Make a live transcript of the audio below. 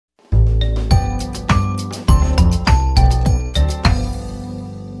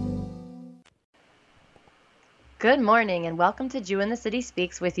Good morning and welcome to Jew in the City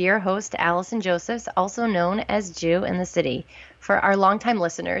Speaks with your host, Allison Josephs, also known as Jew in the City. For our longtime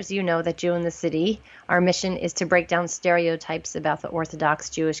listeners, you know that Jew in the City, our mission is to break down stereotypes about the Orthodox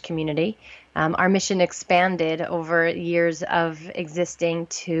Jewish community. Our mission expanded over years of existing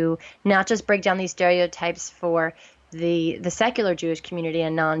to not just break down these stereotypes for the secular Jewish community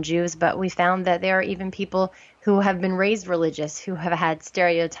and non-Jews, but we found that there are even people who have been raised religious, who have had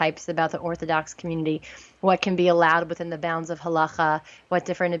stereotypes about the Orthodox community, what can be allowed within the bounds of halacha, what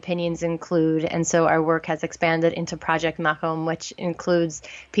different opinions include. And so our work has expanded into Project Makom, which includes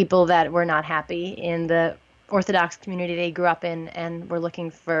people that were not happy in the Orthodox community they grew up in, and we're looking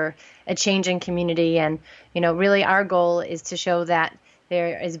for a change in community. And, really our goal is to show that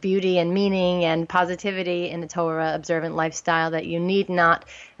there is beauty and meaning and positivity in a Torah observant lifestyle, that you need not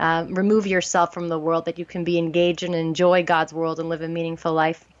remove yourself from the world, that you can be engaged and enjoy God's world and live a meaningful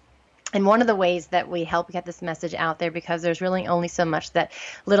life. And one of the ways that we help get this message out there, because there's really only so much that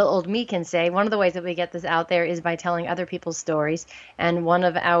little old me can say, one of the ways that we get this out there is by telling other people's stories. And one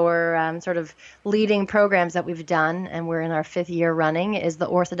of our sort of leading programs that we've done, and we're in our 5th year running, is the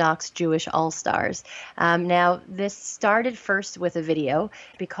Orthodox Jewish All-Stars. Now, this started first with a video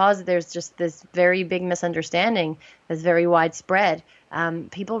because there's just this very big misunderstanding that's very widespread.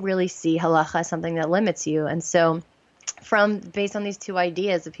 People really see halacha as something that limits you. And so based on these two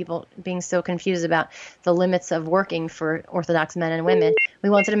ideas of people being so confused about the limits of working for Orthodox men and women, we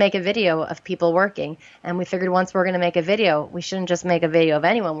wanted to make a video of people working. And we figured once we're going to make a video, we shouldn't just make a video of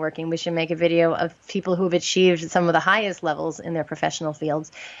anyone working. We should make a video of people who have achieved some of the highest levels in their professional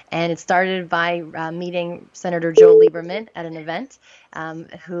fields. And it started by meeting Senator Joe Lieberman at an event,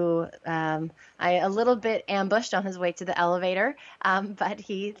 who I a little bit ambushed on his way to the elevator, but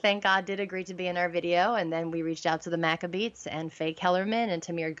he, thank God, did agree to be in our video. And then we reached out to the Maccabeats and Faye Kellerman and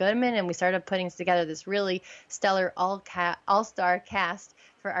Tamir Goodman, and we started putting together this really stellar all-star cast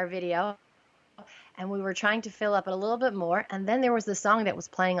for our video. And we were trying to fill up it a little bit more. And then there was the song that was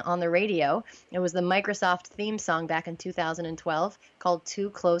playing on the radio. It was the Microsoft theme song back in 2012 called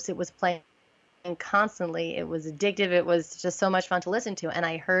Too Close. It was playing constantly. It was addictive. It was just so much fun to listen to. And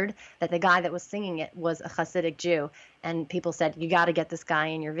I heard that the guy that was singing it was a Hasidic Jew. And people said, you got to get this guy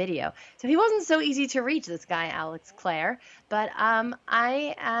in your video. So he wasn't so easy to reach, this guy, Alex Clare. But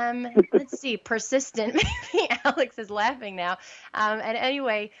I am, let's see, persistent. Maybe Alex is laughing now. And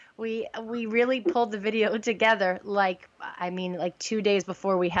anyway, we really pulled the video together like 2 days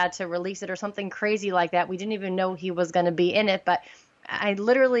before we had to release it or something crazy like that. We didn't even know he was going to be in it, but I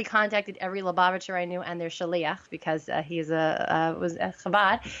literally contacted every Lubavitcher I knew and their shaliach, because he was a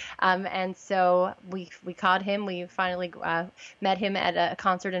Chabad, and so we caught him. We finally met him at a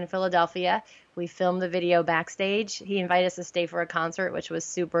concert in Philadelphia. We filmed the video backstage. He invited us to stay for a concert, which was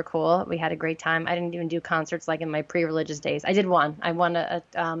super cool. We had a great time. I didn't even do concerts like in my pre-religious days. I did one. I won a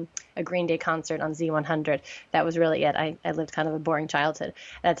Green Day concert on Z100. That was really it. I lived kind of a boring childhood.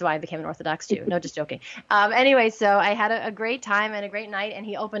 That's why I became an Orthodox Jew. No, just joking. Anyway, so I had a great time and a great night, and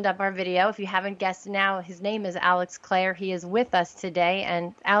he opened up our video. If you haven't guessed now, his name is Alex Clare. He is with us today.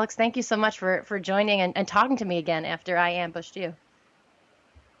 And Alex, thank you so much for joining and talking to me again after I ambushed you.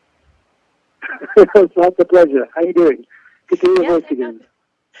 It's a pleasure. How are you doing? Good to hear your voice again.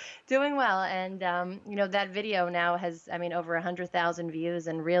 Doing well. And, that video now has, over 100,000 views,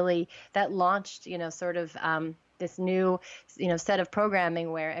 and really that launched, this new, set of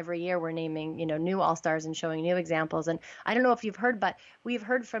programming where every year we're naming, new all-stars and showing new examples. And I don't know if you've heard, but we've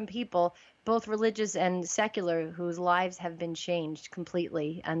heard from people, both religious and secular, whose lives have been changed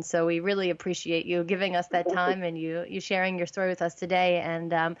completely. And so we really appreciate you giving us that time and you sharing your story with us today.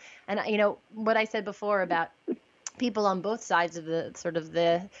 And what I said before about people on both sides of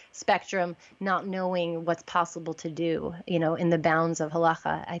the spectrum not knowing what's possible to do, in the bounds of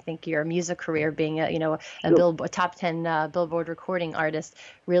halacha. I think your music career, being a Billboard top 10 Billboard recording artist,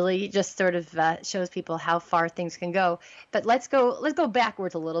 really just shows people how far things can go. But let's go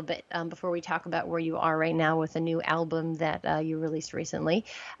backwards a little bit before we talk about where you are right now with a new album that you released recently.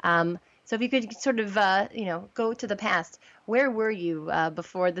 So if you could go to the past, where were you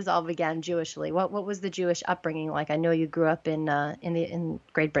before this all began Jewishly? What was the Jewish upbringing like? I know you grew up in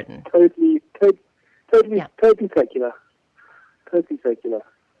Great Britain. Totally secular. Totally secular.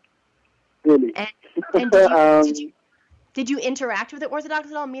 Really. And did you interact with the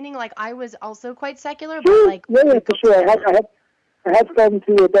Orthodox at all? Meaning, like, I was also quite secular, but like yeah, for sure. I had friends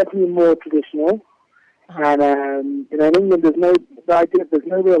who were definitely more traditional. And in England, there's no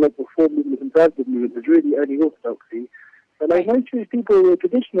real reform movement, conservative movement. There's really only orthodoxy. But most Jewish people who are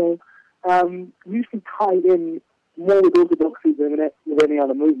traditional usually tied in more with orthodoxy than with any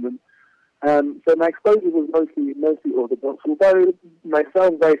other movement. So my exposure was mostly Orthodox, although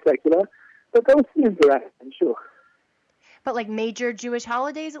myself very secular, but there was some interaction, sure. But like major Jewish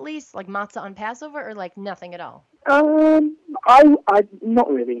holidays at least, like matzah on Passover, or like nothing at all? I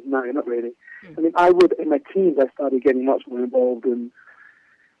not really. No, not really. I mean, in my teens, I started getting much more involved in,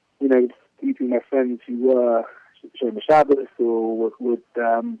 meeting my friends who were Shem Shabbos or would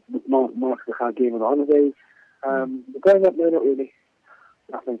mark the Chagim on the holidays. But growing up, no, not really.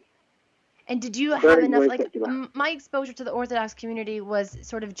 Nothing. And did you have enough, like, my exposure to the Orthodox community was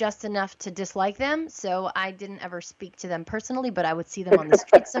sort of just enough to dislike them, so I didn't ever speak to them personally, but I would see them on the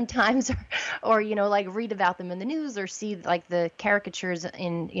streets sometimes, or like, read about them in the news, or see, like, the caricatures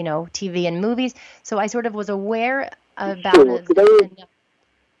in, TV and movies, so I sort of was aware about it.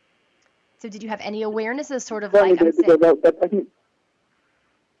 So did you have any awareness as sort of, like, I'm saying...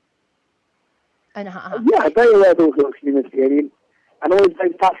 Yeah, very aware of the Orthodox community. I mean, I'm always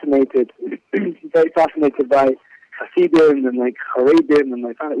very fascinated by Hasidim and like Haredim, and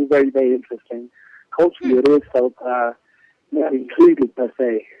I found it was very, very interesting. Culturally, it always felt not included per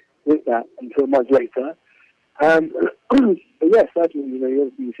se with that until much later. But yes, certainly,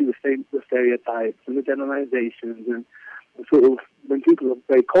 you see the stereotypes and the generalizations, and sort of when people are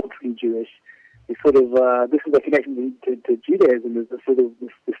very culturally Jewish, they sort of this is a connection to Judaism. Is the sort of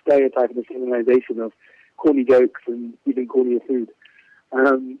the stereotype and the generalization of corny jokes and eating cornier food.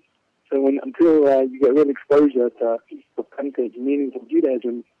 So until you get real exposure to authentic, meaningful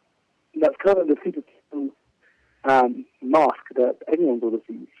Judaism, that's kind of the superficial mask that everyone sort of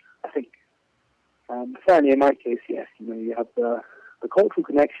sees, I think. Certainly in my case, yes, you have the cultural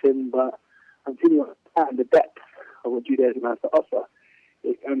connection, but until you understand the depth of what Judaism has to offer,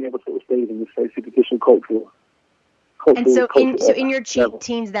 it only ever sort of stays in this very superficial cultural. And so in your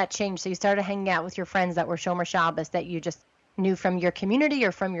teens that changed, so you started hanging out with your friends that were Shomer Shabbos that you just knew from your community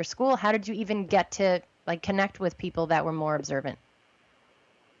or from your school. How did you even get to like connect with people that were more observant?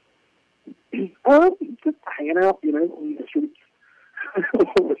 Just hanging out, on the streets.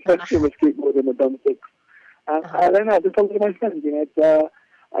 Especially with skateboard and the dumsticks. I don't know, just talking to my friends, it's,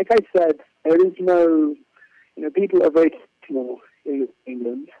 like I said, there is no, people are very small in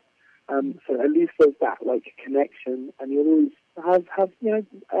England, so at least there's that, like, connection, and you always have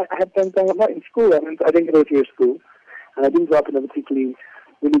I had friends growing up right in school. I didn't go to your school, and I didn't grow up in a particularly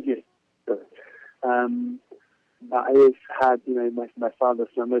religious church. But I always had, my father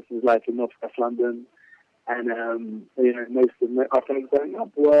spent most of his life in North West London, and most of our friends growing up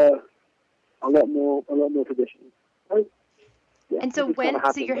were a lot more traditional. So, yeah, and so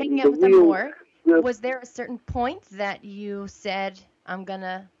you're hanging out with them more. Was there a certain point that you said, I'm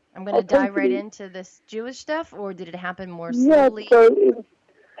gonna dive right into this Jewish stuff, or did it happen more slowly? Yeah, so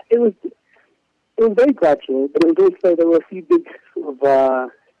it was very gradual, but it was also, there were a few big sort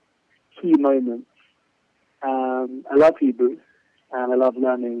of key moments. I love Hebrew, and I love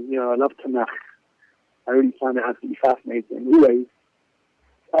learning, I love Tanakh. I really find it absolutely fascinating, always.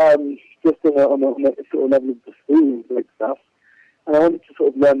 Just on a sort of level of the school like stuff. And I wanted to sort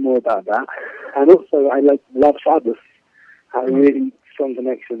of learn more about that. And also, I love Shabbos. I had a really strong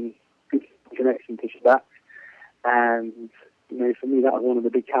connection to Shabbat. And, for me, that was one of the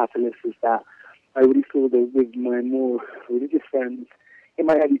big catalysts, is that I really saw that with my more religious friends, in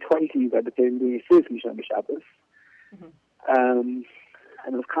my early 20s, I became really seriously Shabbos. And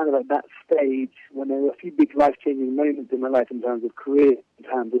it was kind of at that stage when there were a few big life-changing moments in my life in terms of career, in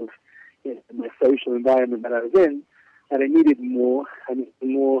terms of my social environment that I was in, and I needed more. I needed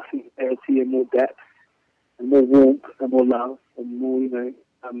more sincerity and more depth and more warmth and more love and more,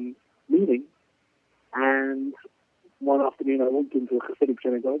 meaning. And one afternoon I walked into a Hasidic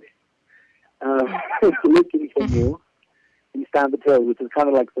synagogue looking for more in Stamford Hill, which is kind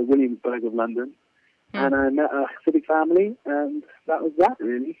of like the Williamsburg of London. And I met a Hasidic family, and that was that,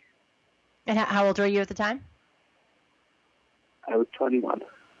 really. And how old were you at the time? I was 21.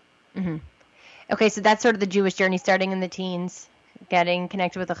 Mm-hmm. Okay, so that's sort of the Jewish journey, starting in the teens, getting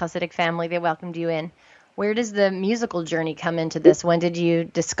connected with a Hasidic family. They welcomed you in. Where does the musical journey come into this? When did you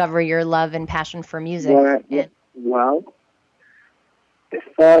discover your love and passion for music? Well,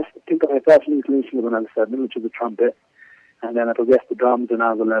 I think my first musical instrument when I was 7, which was a trumpet. And then I progressed to drums when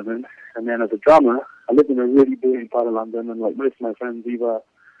I was 11. And then as a drummer, I lived in a really boring part of London, and like most of my friends either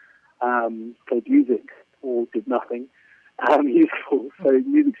played music or did nothing useful. So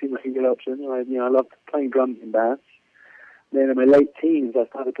music seemed like a good option. I loved playing drums in bands. Then in my late teens, I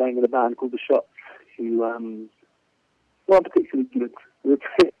started playing in a band called The Shots, who weren't particularly good. They were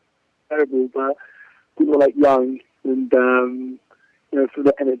terrible, but we were like young and full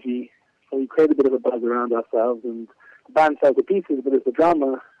of energy. So we created a bit of a buzz around ourselves, and the band fell to pieces, but as a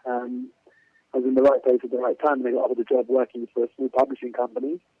drummer, I was in the right place at the right time, and I got offered a job working for a small publishing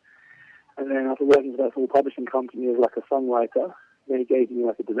company. And then after working for that small publishing company as like a songwriter, they gave me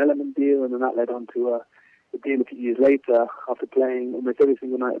like a development deal, and then that led on to a deal a few years later after playing almost every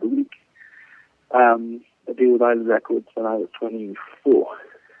single night of the week. A deal with Island Records when I was 24.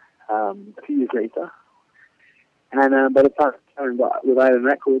 A few years later. And by the time I got with Island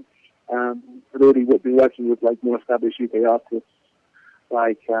Records, I'd already been working with like more established UK artists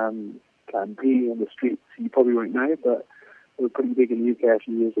like Plan B on the streets. You probably won't know, but they were pretty big in the UK a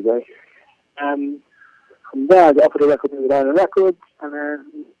few years ago. From there, I got offered a record deal with Island Records, and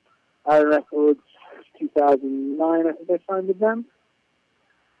then Island Records, 2009, I think I signed with them.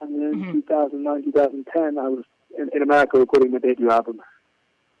 And then 2009, 2010, I was in America recording my debut album.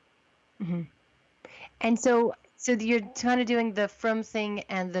 Mm-hmm. And so you're kind of doing the from thing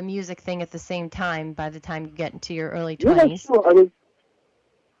and the music thing at the same time by the time you get into your early 20s. Yeah, sure.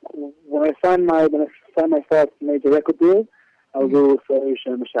 When I signed my first major record deal, I was also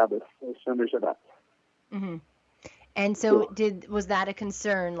Shomer Shabbos, Shomer Shabbat. Mm-hmm. And so was that a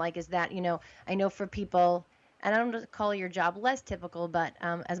concern? Like, is that, I know for people, and I don't want to call your job less typical, but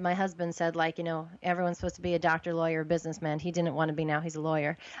as my husband said, like, everyone's supposed to be a doctor, lawyer, businessman. He didn't want to be, now he's a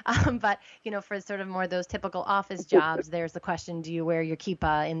lawyer. But, for sort of more those typical office jobs, there's the question, do you wear your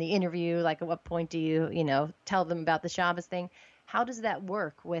kippah in the interview? Like, at what point do you, tell them about the Shabbos thing? How does that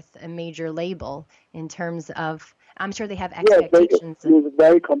work with a major label in terms of, I'm sure they have expectations. Yeah, it was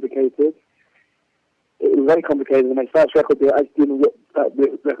very complicated. It was very complicated. And my first record deal,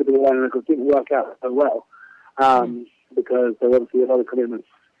 the record deal with Records didn't work out so well because there were obviously a lot of commitments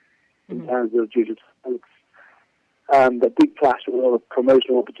in terms of Jewish folks. The big clash with all the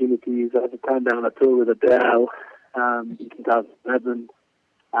promotional opportunities. I had to turn down a tour with Adele in 2011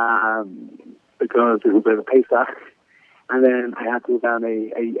 because it was over Pesach. And then I had to go down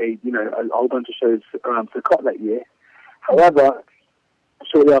a whole bunch of shows around Sukkot that year. However,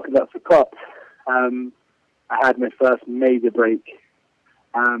 shortly after that Sukkot, I had my first major break.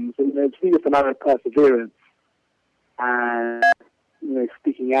 So, it's really just a matter of perseverance and,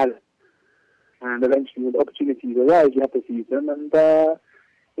 sticking at it. And eventually, when opportunities arise, you have to seize them. And, I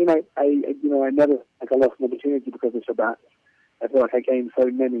never I lost an opportunity because of Shabbat. I feel like I gained so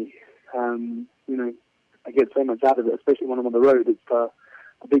many. I get so much out of it, especially when I'm on the road. It's the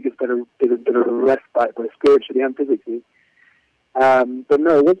biggest bit of a respite, both spiritually and physically. But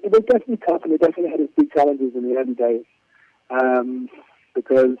no, it was definitely tough, and it definitely had its big challenges in the early days.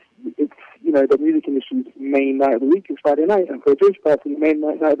 Because it's, the music industry's main night of the week is Friday night, and for a Jewish person, the main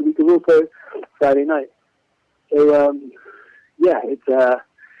night of the week is also Friday night. So,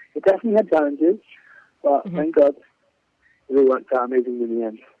 it definitely had challenges, but thank God it all worked out amazingly in the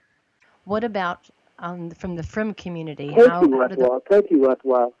end. What about from the Frum community? Totally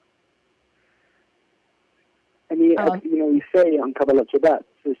worthwhile. I mean, we say on Kabbalat Shabbat,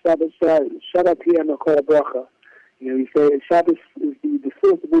 so Shabbat Piyam Akol Bracha. We say Shabbos is the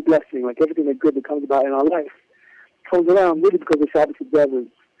source of all blessing, like everything that good that comes about in our life comes around really because of Shabbos observance.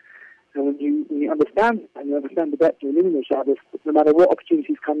 And when you understand, and you understand the depth and the meaning of Shabbos, no matter what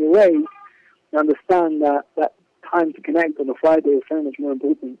opportunities come your way, you understand that time to connect on a Friday is so much more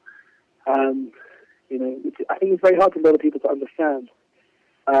important. I think it's very hard for a lot of people to understand.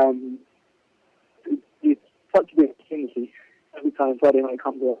 It's such a big opportunity every time Friday night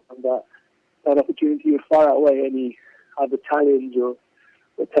comes up, and that opportunity would far outweigh any other challenge or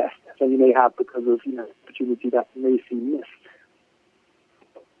test that you may have because of opportunity that may seem missed.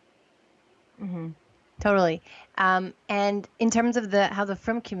 Mm-hmm. Totally. And in terms of how the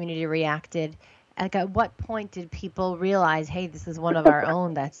Frum community reacted, like at what point did people realize, hey, this is one of our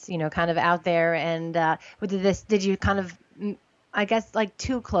own that's kind of out there? And did you kind of, I guess, like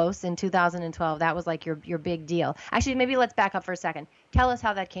too close in 2012? That was like your big deal. Actually, maybe let's back up for a second. Tell us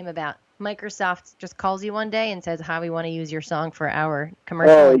how that came about. Microsoft just calls you one day and says, "Hi, we want to use your song for our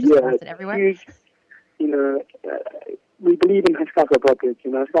commercial." And just post it everywhere. We believe in Hashgacha Pratis.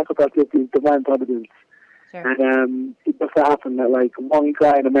 Hashgacha Pratis is divine providence. Sure. And it just so happened that one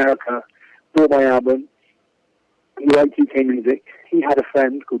guy in America bought my album. He liked UK music. He had a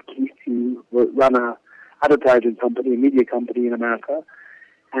friend called Keith who ran a advertising company, a media company in America,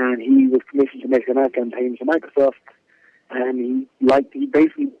 and he was commissioned to make an ad campaign for Microsoft. And he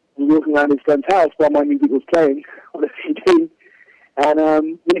basically was walking around his friend's house while my music was playing on a CD.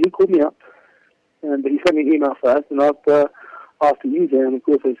 And he called me up, and he sent me an email first and asked to use it, and of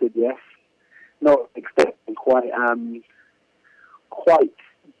course I said yes. Not expecting quite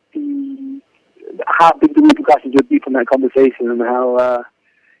how big the repercussions would be from that conversation, and how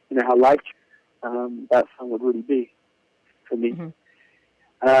life that song would really be for me.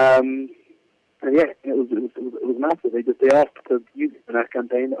 And yeah, it was massive. They asked to use it in that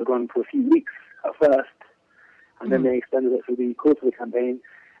campaign that was on for a few weeks at first, and then they extended it for the course of the campaign.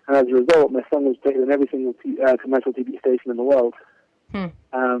 And as a result, my song was played on every single commercial TV station in the world. So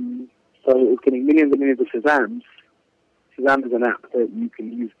it was getting millions and millions of Shazams. Shazam is an app that you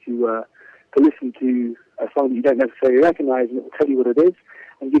can use to listen to a song that you don't necessarily recognize, and it will tell you what it is,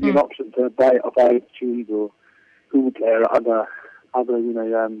 and give you an option to buy it off iTunes or Google Play or other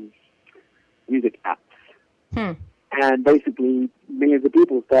music apps. And basically, millions of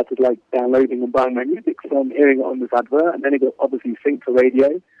people started downloading and buying my music from hearing it on this advert, and then it got obviously synced to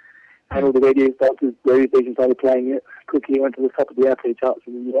radio, and all the radio stations started playing it. Quickly went to the top of the airplay charts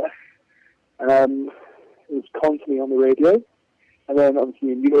in the US. It was constantly on the radio, and then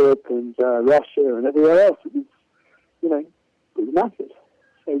obviously in Europe and Russia and everywhere else, it was massive.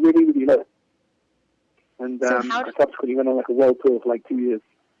 So really, really low. And I subsequently went on a world tour for 2 years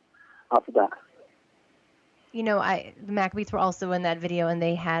after that. The Maccabees were also in that video, and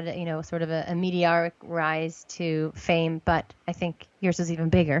they had, sort of a meteoric rise to fame, but I think yours was even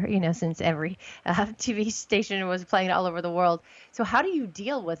bigger, since every TV station was playing it all over the world. So how do you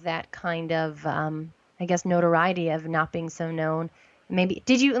deal with that kind of, notoriety of not being so known? Let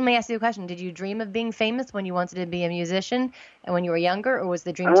me ask you a question. Did you dream of being famous when you wanted to be a musician and when you were younger, or was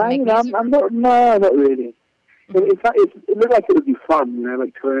the dream to make music? No, not really. In fact, it looked like it would be fun,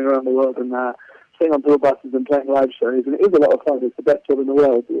 touring around the world and staying on tour buses and playing live shows, and it is a lot of fun. It's the best job in the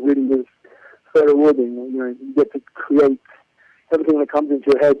world. It really is so rewarding. You get to create everything that comes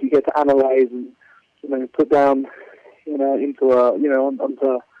into your head. You get to analyze and put down,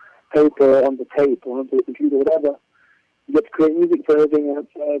 onto paper, onto tape, or onto a computer, whatever. You get to create music for everything, and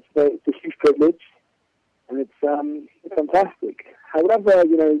it's a huge privilege, and it's fantastic. However,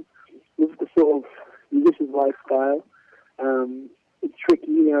 with the sort of musician's lifestyle, it's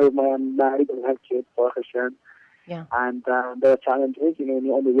tricky, I'm married and have kids, Baruch Hashem. Yeah. And there are challenges, when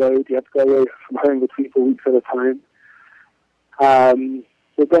you're on the road, you have to go away from home for 3-4 weeks at a time.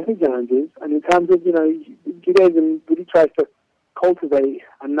 So definitely challenges. And in terms of, Judaism really tries to cultivate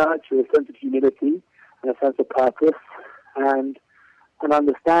and nurture a sense of humility and a sense of purpose and an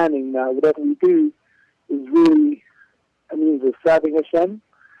understanding that whatever we do is really a means of serving Hashem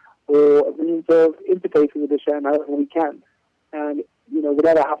or a means of interfacing with Hashem however we can. And,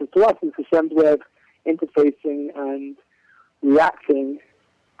 whatever happens to us is Hashem's way of interfacing and reacting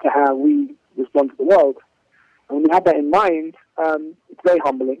to how we respond to the world. And when you have that in mind, it's very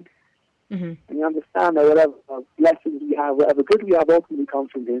humbling. And you understand that whatever blessings we have, whatever good we have ultimately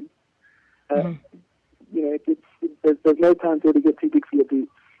comes from Him. There's no time to really get too big for your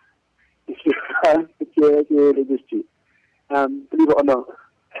boots if you're a religious Jew. Believe it or not.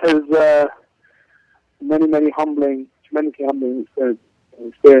 There's many tremendously humbling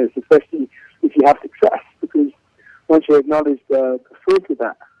experience, especially if you have success, because once you acknowledge the fruit of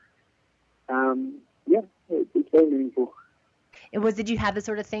that, it's very meaningful. Did you have the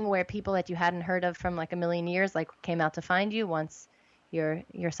sort of thing where people that you hadn't heard of from a million years came out to find you once your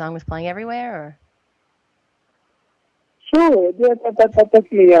song was playing everywhere? Or? Sure, yeah, that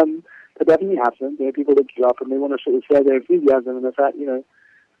definitely happens. There are people that queue up and they want to sort of share their enthusiasm and the fact,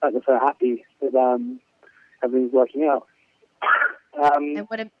 they're so happy that everything's working out.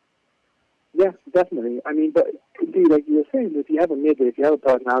 Yeah, definitely. I mean, but indeed, like you were saying, if you have a midday, if you have a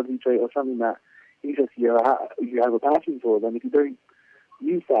personality trait or something that interests you, or you have a passion for, then if you don't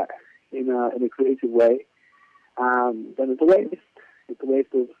use that in a creative way, then it's a waste. It's a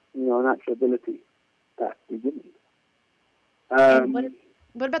waste of a natural ability that you're given.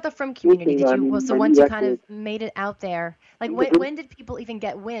 What about the Frum community? Once you kind of made it out there, when did people even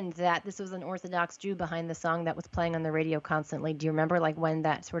get wind that this was an Orthodox Jew behind the song that was playing on the radio constantly? Do you remember when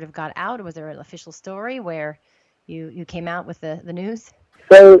that sort of got out? Was there an official story where you came out with the news?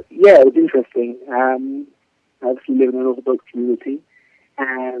 So yeah, it was interesting. I obviously live in an Orthodox community,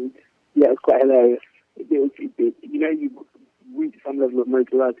 and yeah, it was quite hilarious. You reach some level of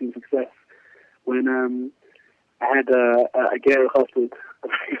notoriety and success when I had a Ger Chassid,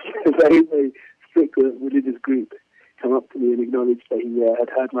 a very, very strict religious group, come up to me and acknowledge that he had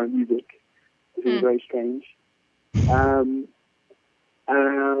heard my music. It was very strange. And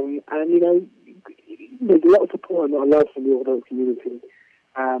there's a lot of support and a lot of love from the Orthodox community.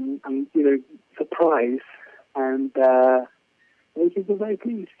 And surprise. And people were very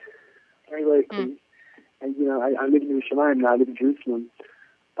pleased. Very, very pleased. And, I live in Yerushalayim now, I live in Jerusalem.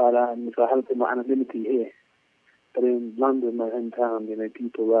 But so I have a bit more anonymity here. But in London, my hometown,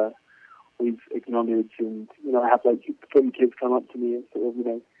 people always acknowledge, and I have some kids come up to me and sort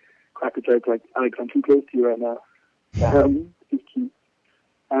of crack a joke like, "Alex, I'm too close to you right now." It's cute.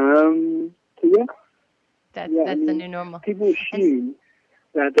 So yeah. That's Yeah, the new normal. People assume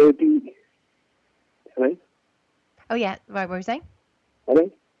that there would be... Hello? Oh, yeah. What were you saying? Hello?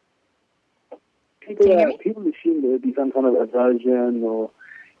 Can you hear me? People assume there would be some kind of aversion or,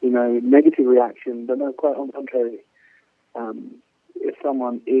 negative reaction, but no, quite on the contrary. If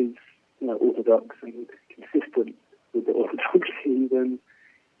someone is, orthodox and consistent with the orthodoxy, then,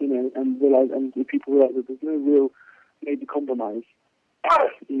 and if people realize that there's no real major compromise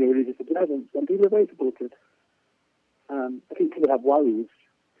in your religious observance, then people are very supportive. I think people have worries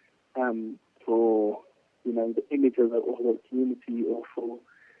for, the image of the Orthodox community or for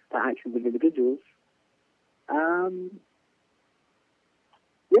the actions of individuals.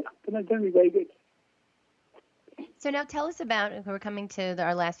 But they're generally very good. So now tell us about, we're coming to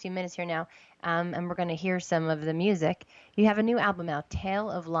our last few minutes here now, and we're going to hear some of the music. You have a new album out, Tale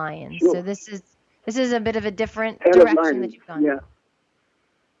of Lions. Sure. So this is a bit of a different Tale direction that you've gone. Yeah.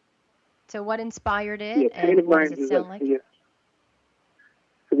 So what inspired it, Tale and of what Lions does it sound like? Yeah.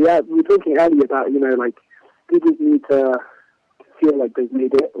 So we were talking earlier about, people need to feel like they've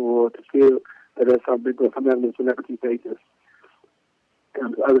made it or to feel that there's some level of celebrity status.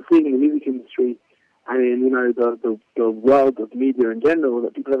 I was seeing in the music industry and in, the world of media in general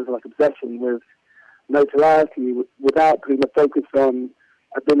that people have this obsession with notoriety without putting the focus on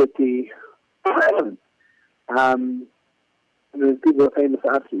ability. And there's people who are famous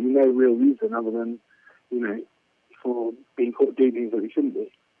for absolutely no real reason other than, for being caught doing things that they shouldn't be.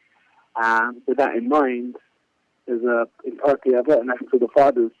 With that in mind, there's in Turkey, I've written Ethics of the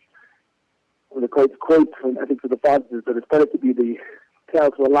Fathers. One of the quotes from Ethics of the Fathers is that it's better to be the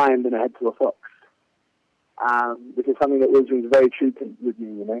tail to a lion than a head to a fox. Which is something that always rings very true with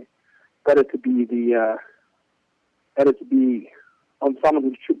me, Better to be on someone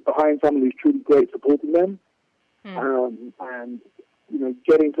who's behind someone who's truly great, supporting them, and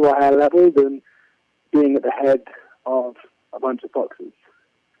getting to a higher level than being at the head of a bunch of foxes.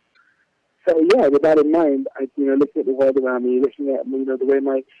 So yeah, with that in mind, looking at the world around me, looking at the way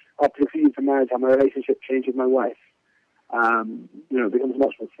after a few years of marriage, how my relationship changed with my wife. It becomes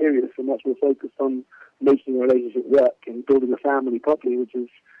much more serious and much more focused on making a relationship work and building a family properly, which is,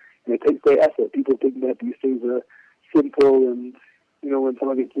 it takes great effort. People think that these things are simple and, when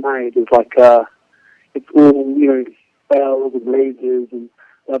someone gets married, it's it's all, bells and roses and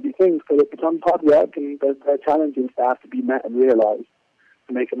lovely things, but it becomes hard work and there are challenges that have to be met and realized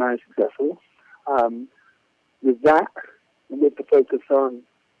to make a marriage successful. With that, and with the focus on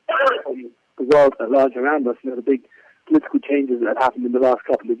the world at large around us, the big political changes that have happened in the last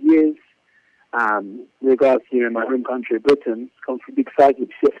couple of years, in regards to my home country, Britain, it's gone through big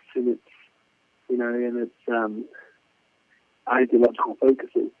seismic shifts in its ideological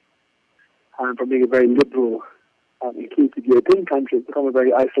focuses. From being a very liberal, inclusive European country, it's become a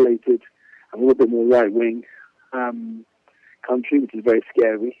very isolated and a little bit more right-wing country, which is very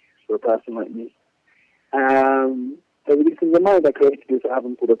scary for a person like me. So with these things in mind, I created this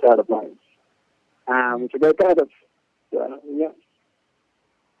album called The Tale of Lions, which I'm very proud of. Yeah.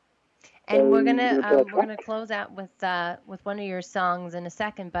 And we're gonna close out with one of your songs in a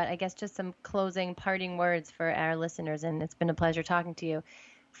second, but I guess just some closing parting words for our listeners. And it's been a pleasure talking to you.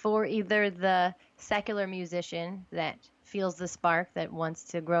 For either the secular musician that feels the spark that wants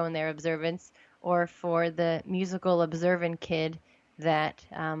to grow in their observance, or for the musical observant kid that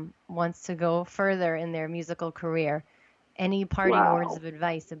wants to go further in their musical career, any parting words of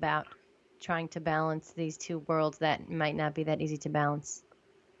advice about trying to balance these two worlds that might not be that easy to balance?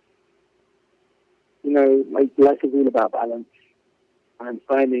 My life is all about balance and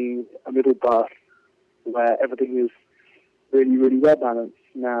finding a middle path where everything is really, really well balanced.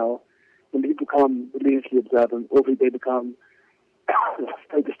 Now, when people become religiously observant, or if they become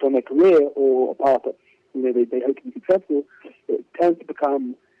focused on their career or a path that they hope to be successful, it tends to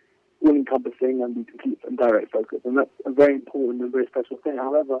become all-encompassing and be complete and direct focus, and that's a very important and very special thing.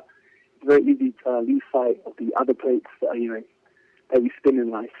 However, it's very easy to lose sight of the other plates that that we spin in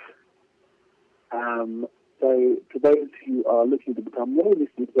life. So to those who are looking to become more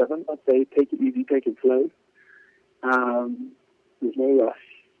religiously observant, I'd say take it easy, take it slow. There's no rush.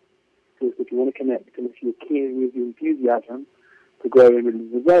 Because if you want to connect and if you're keen with your enthusiasm to grow in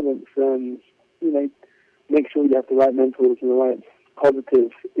religious observance, then, make sure you have the right mentors and the right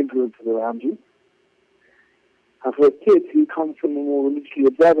positive influences around you. And for kids who come from a more religiously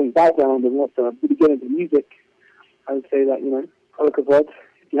observant background and want to really get into music, I would say that, all kavod,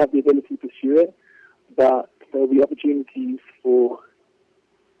 if you have the ability to pursue it, but there will be opportunities for,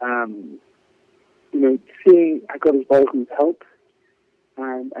 seeing how God is both help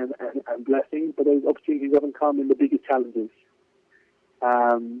and blessings, but those opportunities often come in the biggest challenges.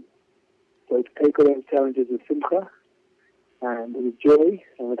 So to take all those challenges with simcha, and with joy,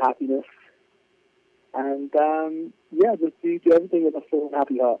 and with happiness, and just do everything with a full and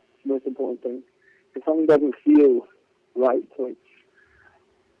happy heart. It's the most important thing. If something doesn't feel right, or it's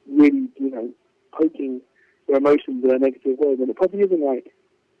really, poking your emotions in a negative way, then it probably isn't right.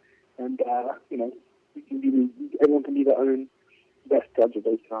 And, everyone can be their own best judge of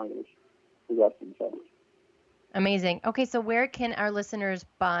those scenarios, regards to themselves. Amazing. Okay, so where can our listeners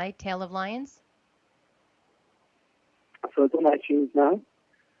buy Tale of Lions? So it's on iTunes now,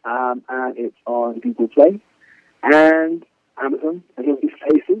 and it's on Google Play, and Amazon, and all these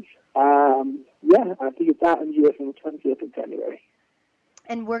places. I think it's out in the US on the 20th of January.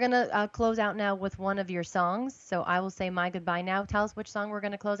 And we're going to close out now with one of your songs. So I will say my goodbye now. Tell us which song we're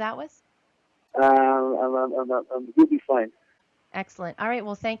going to close out with. You'll be fine. Excellent. All right.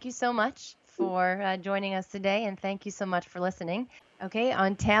 Well, thank you so much for joining us today, and thank you so much for listening. Okay,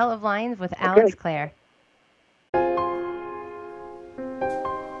 on Tale of Lions with Alex Clare.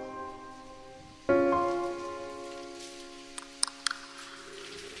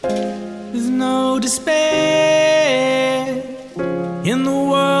 There's no despair in the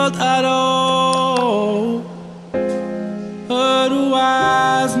world at all. Heard a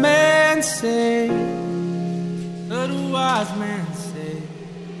wise man say,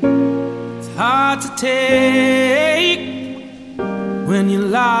 it's hard to take when you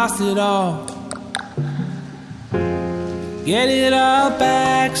lost it all. Get it all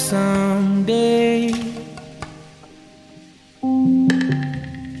back someday.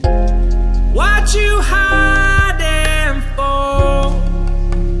 What you hiding for?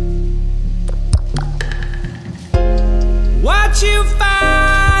 What you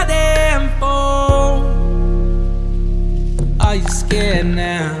fighting for? Are you scared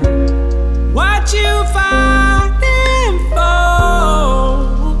now? What you fighting for?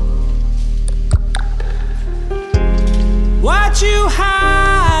 What you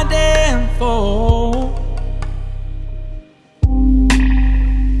hiding for?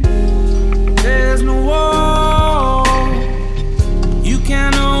 There's no wall you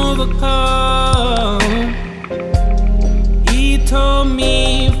can overcome. He told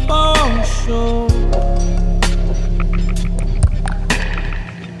me for sure.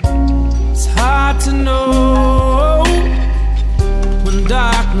 It's hard to know when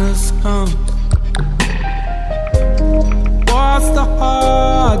darkness comes. What's the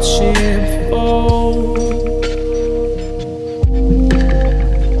hardship for?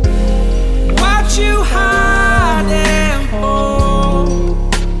 What you hiding for?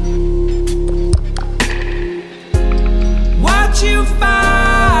 What you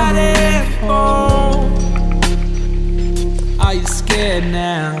fighting for? Are you scared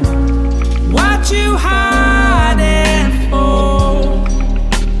now? What you hiding for?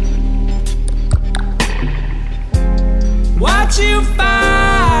 What you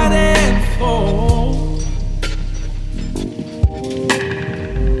fighting for?